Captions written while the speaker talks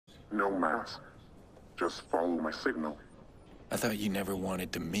No mask. Just follow my signal. I thought you never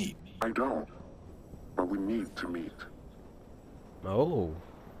wanted to meet. I don't. But we need to meet. Oh.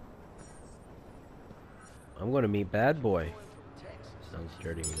 I'm gonna meet Badboy. Sounds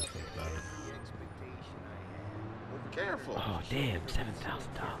dirty when you think about it. Careful. Oh, damn, $7,000.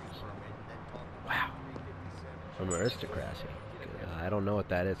 Wow. From aristocracy. I don't know what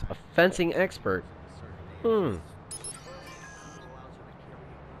that is. A fencing expert.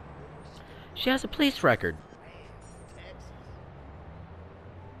 She has a police record.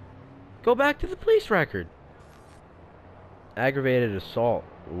 Go back to the police record. Aggravated assault.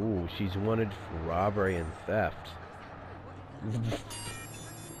 Ooh, she's wanted for robbery and theft.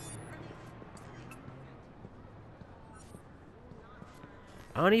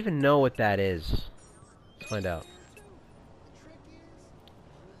 I don't even know what that is. Let's find out.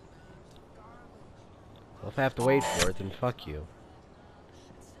 Well, if I have to wait for it, then fuck you.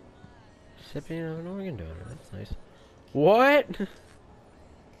 Recipient of an organ donor. That's nice. What?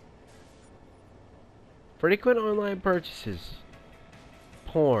 Frequent online purchases.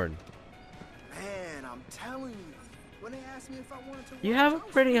 Porn. Man, I'm telling you. When they asked me if I wanted to, You have a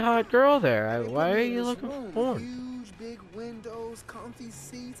pretty hot girl there. Why are you looking for porn? Huge, big windows, comfy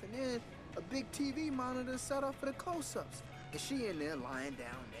seats, and then a big TV monitor set up for the close-ups. And she in there lying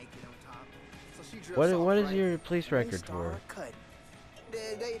down naked on top. So she drifts What off, is right? your police record They for? start cutting.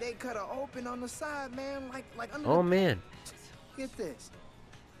 They cut her open on the side, man, like under Oh the... man. Get this.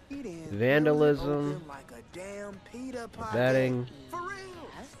 He done Vandalism, open like a damn Peter Pan. vetting, For real.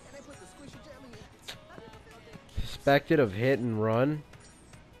 And they put the squishy jelly in. suspected of hit and run.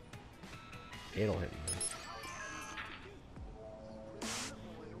 Fatal hit and run.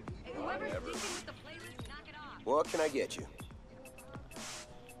 What can I get you?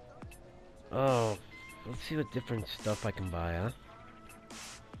 Oh, let's see what different stuff I can buy, huh?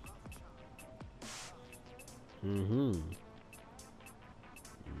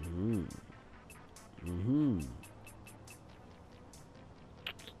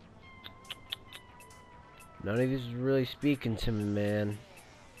 None of these is really speaking to me, man.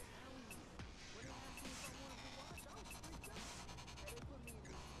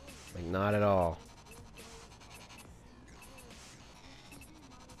 Like, not at all.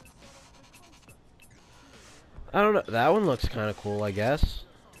 I don't know. That one looks kind of cool, I guess.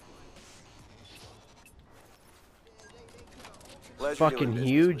 Pleasure Fucking doing business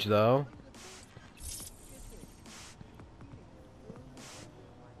huge, with you. though.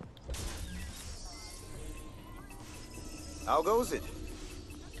 How goes it?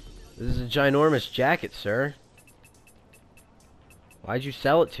 This is a ginormous jacket, sir. Why'd you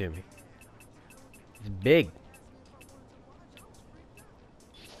sell it to me? It's big.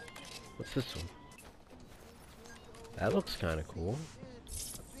 What's this one? That looks kind of cool.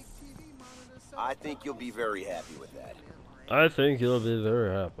 I think you'll be very happy with that. I think you'll be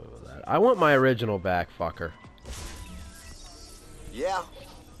very happy with that. I want my original back, fucker. Yeah.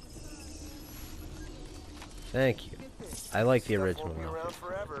 Thank you. I like the original Won't be one. around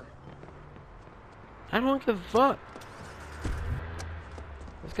forever. I don't give a fuck.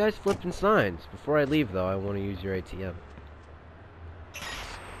 This guy's flipping signs. Before I leave, though, I want to use your ATM.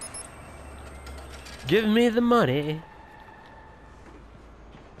 Give me the money.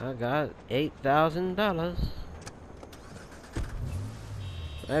 I got $8,000.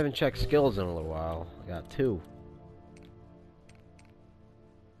 I haven't checked skills in a little while. I got 2.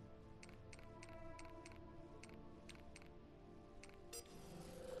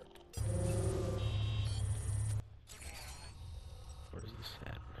 Where's this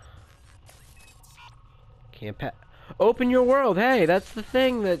at? Can't open your world. Hey, that's the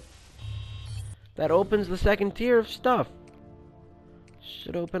thing that opens the second tier of stuff.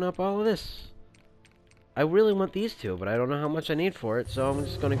 Should open up all of this. I really want these two, but I don't know how much I need for it, so I'm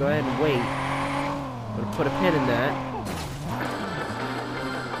just gonna go ahead and wait. I'm gonna put a pin in that.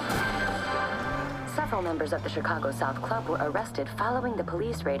 Several members of the Chicago South Club were arrested following the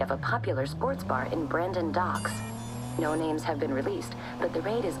police raid of a popular sports bar in Brandon Docks. No names have been released, but the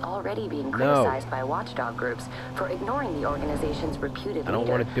raid is already being criticized by watchdog groups for ignoring the organization's reputed I don't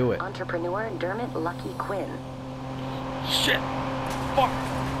leader, want to do it. entrepreneur Dermot Lucky Quinn. Shit! Fuck!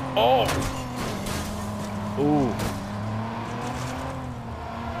 Oh! Ooh.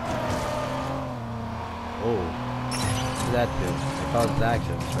 Oh. What did that do? It causes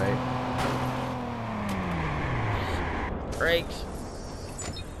accidents, right? Brakes!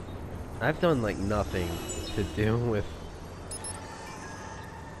 I've done, like, nothing to do with,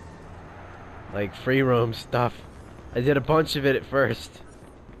 like, free roam stuff. I did a bunch of it at first.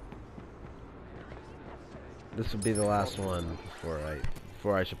 This will be the last one before I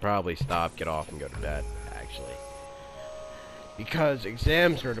before I should probably stop, get off, and go to bed, actually. Because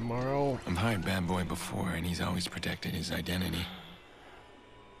exams are tomorrow. I've hired Badboy before, and he's always protected his identity.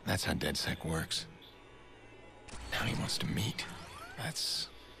 That's how DedSec works. Now he wants to meet. That's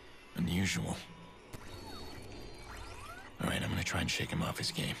unusual. Alright, I'm gonna try and shake him off his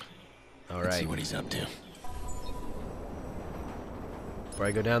game. Let's see Alright. what he's up to. Before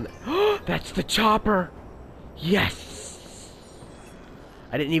I go down there. That's the chopper! Yes!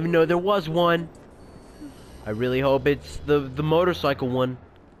 I didn't even know there was one. I really hope it's the motorcycle one.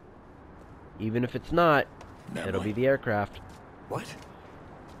 Even if it's not, it'll be the aircraft. What?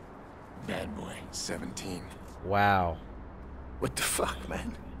 Badboy, 17. Wow. What the fuck,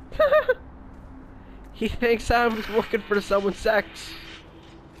 man? He thinks I'm just looking for someone's sex.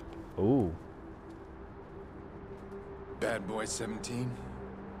 Ooh. Badboy, 17.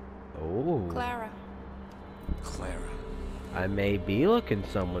 Ooh. Clara. Clara. I may be looking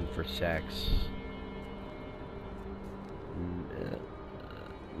someone for sex.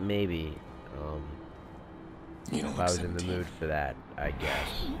 Maybe. You don't If look I was in the 17. mood for that, I guess.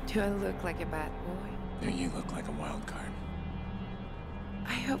 Do I look like a bad boy? No, you look like a wild card.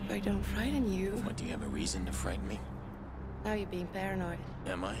 I hope I don't frighten you. What, do you have a reason to frighten me? Now you're being paranoid.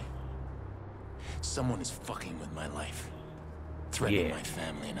 Am I? Someone is fucking with my life. Threatening Yeah. my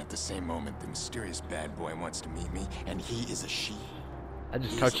family, and at the same moment, the mysterious bad boy wants to meet me, and he is a she. I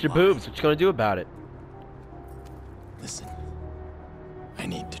just He touched is your alive. boobs. What you gonna do about it? Listen, I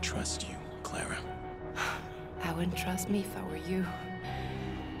need to trust you, Clara. I wouldn't trust me if I were you.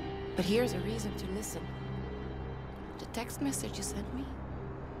 But here's a reason to listen. The text message you sent me,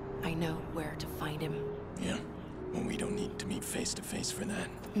 I know where to find him. Yeah, well, we don't need to meet face to face for that.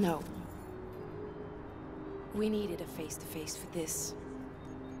 No. We needed a face-to-face for this.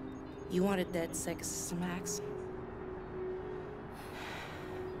 You wanted that sex to Max.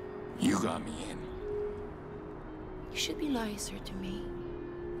 You got me in. You should be nicer to me.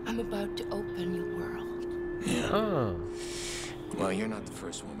 I'm about to open your world. Yeah. Oh. Well, you're not the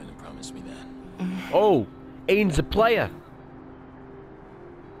first woman to promise me that. Oh, Aiden's a player.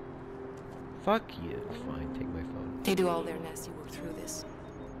 Fuck you. Fine, take my phone. They do all their nasty work through this.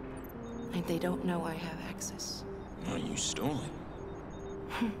 And they don't know I have access. Well, you stole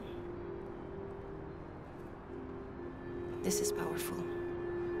it. This is powerful.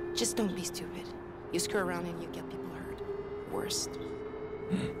 Just don't be stupid. You screw around and you get people hurt. Worst.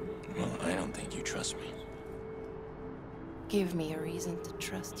 Well, I don't think you trust me. Give me a reason to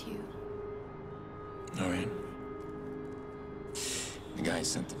trust you. All right. The guy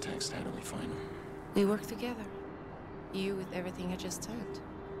sent the text. How do we find him? We work together. You with everything I just sent.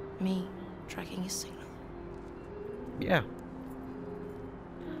 Me tracking his signal. Yeah.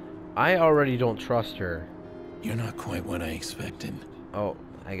 I already don't trust her. You're not quite what I expected. Oh,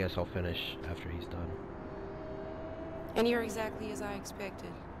 I guess I'll finish after he's done. And you're exactly as I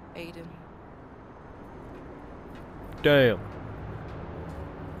expected, Aiden. Damn.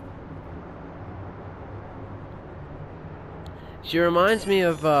 She reminds me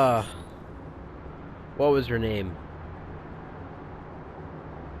of, what was her name?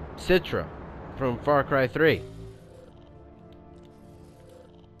 Citra from Far Cry 3.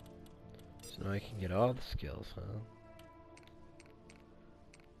 So now I can get all the skills, huh?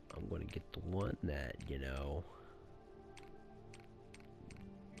 I'm gonna get the one that, you know,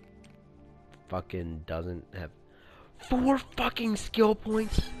 fucking doesn't have 4 fucking skill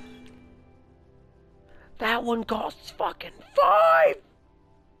points. That one costs fucking 5.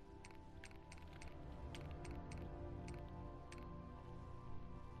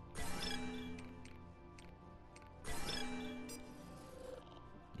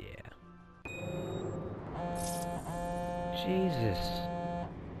 Yeah. Jesus.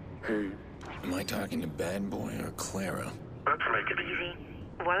 Hey, Am I talking to Badboy or Clara? let's make it easy. Easy.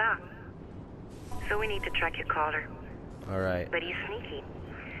 Voila. So we need to track your caller. Alright. But he's sneaky.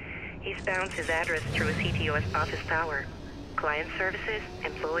 He's bounced his address through a CTOS office tower. Client services,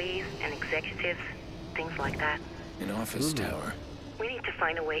 employees, and executives, things like that. An office Ooh. tower. We need to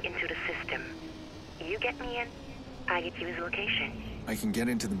find a way into the system. You get me in, I get you his location. I can get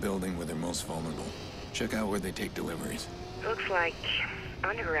into the building where they're most vulnerable. Check out where they take deliveries. Looks like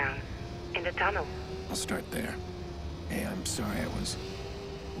underground, in the tunnel. I'll start there. Hey, I'm sorry I was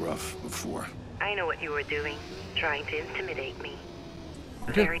rough before. I know what you were doing, trying to intimidate me.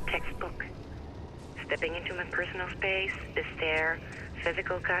 Very textbook. Stepping into my personal space, the stare,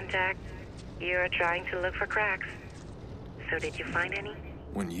 physical contact. You're trying to look for cracks. So did you find any?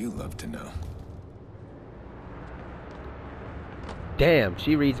 Wouldn't you love to know? Damn,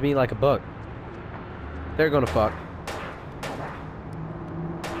 she reads me like a book. They're gonna fuck.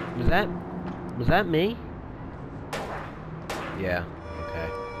 Was that me? Yeah, okay.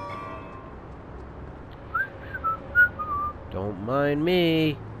 Don't mind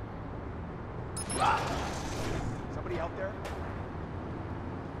me. Somebody out there?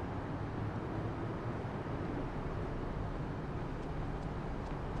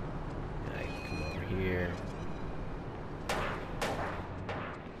 I can come over here.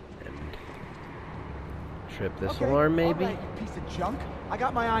 And trip this alarm, maybe? All right, you piece of junk. I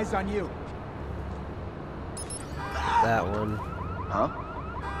got my eyes on you. That one. Huh?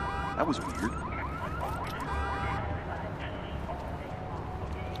 That was weird.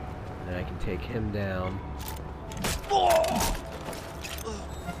 And I can take him down.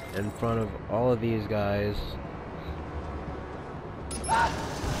 In front of all of these guys.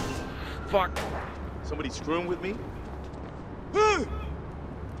 Fuck! Somebody screwing with me?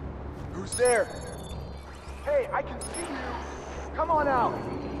 Who's there? Hey, I can see you. Come on out.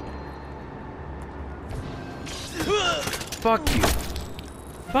 Fuck you.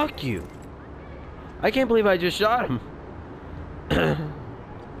 Fuck you. I can't believe I just shot him. Is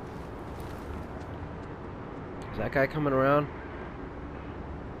that guy coming around?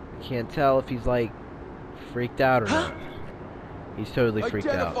 I can't tell if he's like freaked out or not. He's totally freaked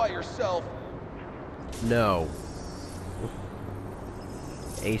out. Identify yourself. No.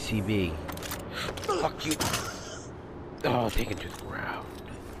 ACB. Fuck you. Oh, taken to the ground.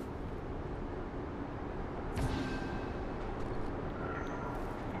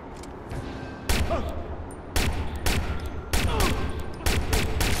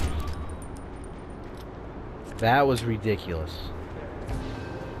 That was ridiculous.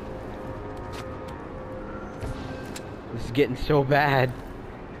 This is getting so bad.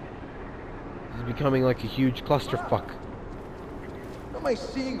 This is becoming like a huge clusterfuck. What am I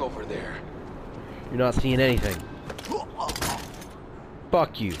seeing over there? You're not seeing anything.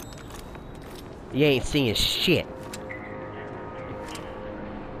 Fuck you. You ain't seeing shit.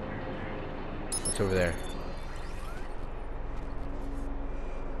 What's over there?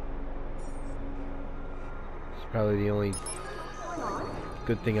 It's probably the only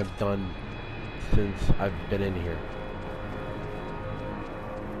good thing I've done since I've been in here.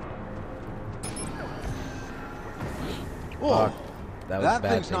 Fuck. That was a bad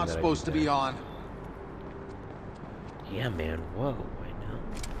thing's thing not that I supposed to did be there. on. Yeah, man. Whoa. Wait, no.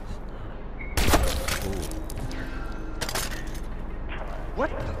 It's not. What?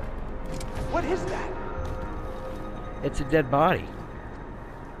 What is that? Ooh. It's a dead body.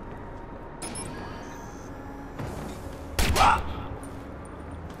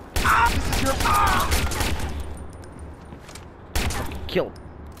 This is your Kill him.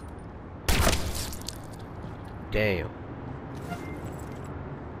 Damn.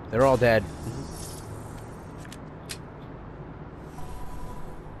 They're all dead.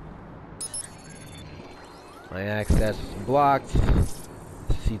 My access is blocked.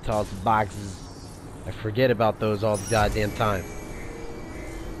 CTOS boxes. I forget about those all the goddamn time.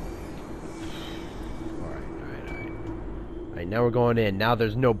 Alright, now we're going in. Now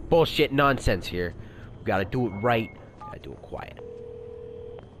there's no bullshit nonsense here. We gotta do it right. Gotta do it quiet.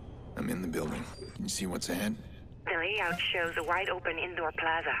 I'm in the building. Can you see what's ahead? The layout shows a wide open indoor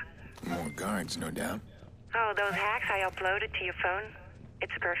plaza. More guards, no doubt. Oh, those hacks I uploaded to your phone?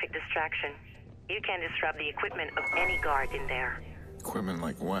 It's a perfect distraction. You can disrupt the equipment of any guard in there. Equipment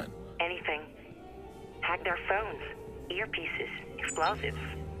like what? Anything. Hack their phones, earpieces, explosives.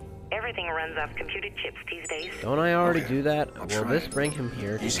 Everything runs off computer chips these days. Don't I already Okay, do that? I'll Will try this it. bring him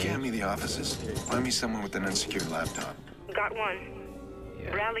here? You scan me the offices. Find me someone with an unsecured laptop. Got one.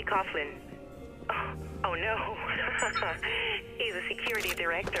 Yeah. Bradley Coughlin. Oh no. He's a security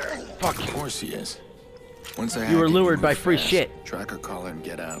director. Fuck, of course he is. Once I You were hack it, lured move by free fast. shit. Track or collar and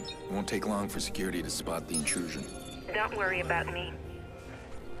get out. It won't take long for security to spot the intrusion. Don't worry about me.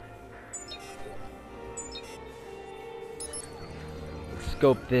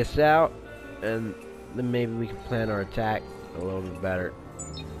 Scope this out, and then maybe we can plan our attack a little bit better.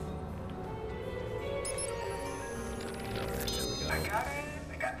 Alright, there we go. I got it.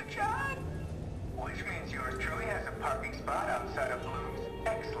 I got the job. Which means yours truly has a parking spot outside of Bloom's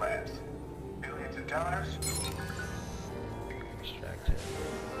X-Labs. Billions of dollars. Distract him.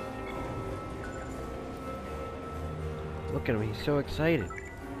 Look at him, he's so excited.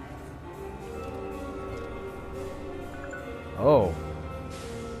 Oh.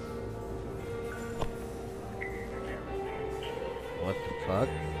 What the fuck?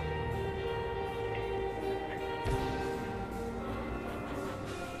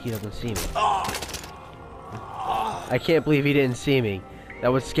 He doesn't see me. I can't believe he didn't see me.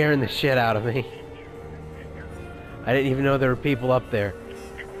 That was scaring the shit out of me. I didn't even know there were people up there.